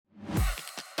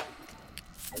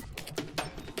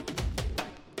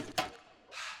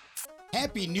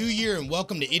Happy New Year and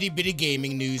welcome to Itty Bitty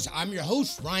Gaming News. I'm your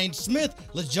host, Ryan Smith.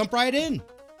 Let's jump right in.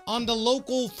 On the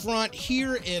local front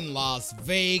here in Las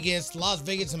Vegas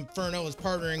Inferno is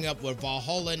partnering up with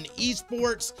Valhallan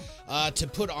Esports to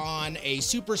put on a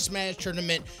Super Smash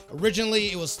tournament.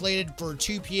 Originally, it was slated for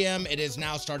 2 p.m. It is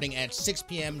now starting at 6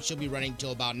 p.m. She'll be running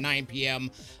till about 9 p.m.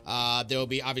 There will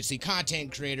be obviously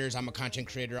content creators. I'm a content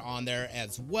creator on there,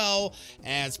 as well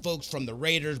as folks from the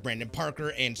Raiders, Brandon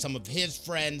Parker, and some of his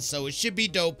friends. So it should be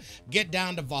dope. Get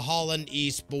down to Valhallan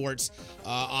Esports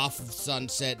off of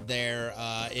Sunset there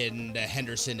in the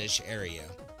Henderson-ish area.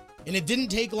 And it didn't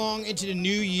take long into the new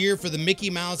year for the Mickey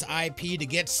Mouse IP to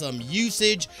get some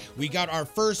usage. We got our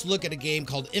first look at a game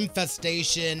called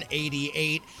Infestation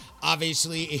 88.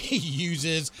 Obviously, it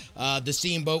uses the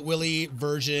Steamboat Willie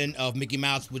version of Mickey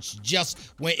Mouse, which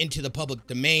just went into the public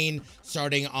domain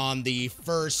starting on the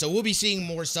 1st. So we'll be seeing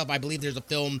more stuff. I believe there's a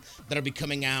film that'll be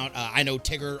coming out. I know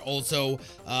Tigger also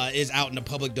is out in the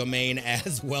public domain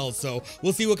as well. So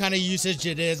we'll see what kind of usage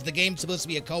it is. The game's supposed to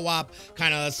be a co-op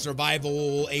kind of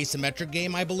survival asymmetric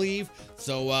game, I believe.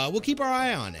 So we'll keep our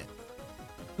eye on it.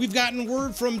 We've gotten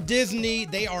word from Disney.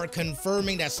 They are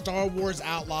confirming that Star Wars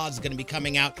Outlaws is going to be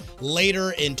coming out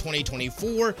later in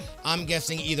 2024. I'm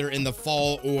guessing either in the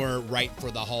fall or right for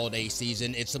the holiday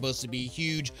season. It's supposed to be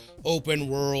huge, open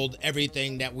world,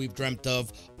 everything that we've dreamt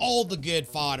of, all the good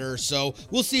fodder. So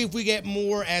we'll see if we get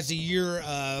more as the year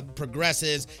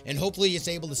progresses, and hopefully it's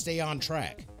able to stay on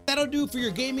track. That'll do for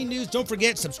your gaming news. Don't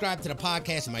forget, subscribe to the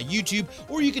podcast on my YouTube,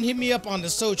 or you can hit me up on the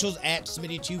socials at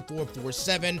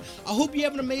Smitty2447. I hope you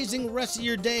have an amazing rest of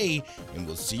your day, and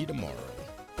we'll see you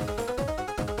tomorrow.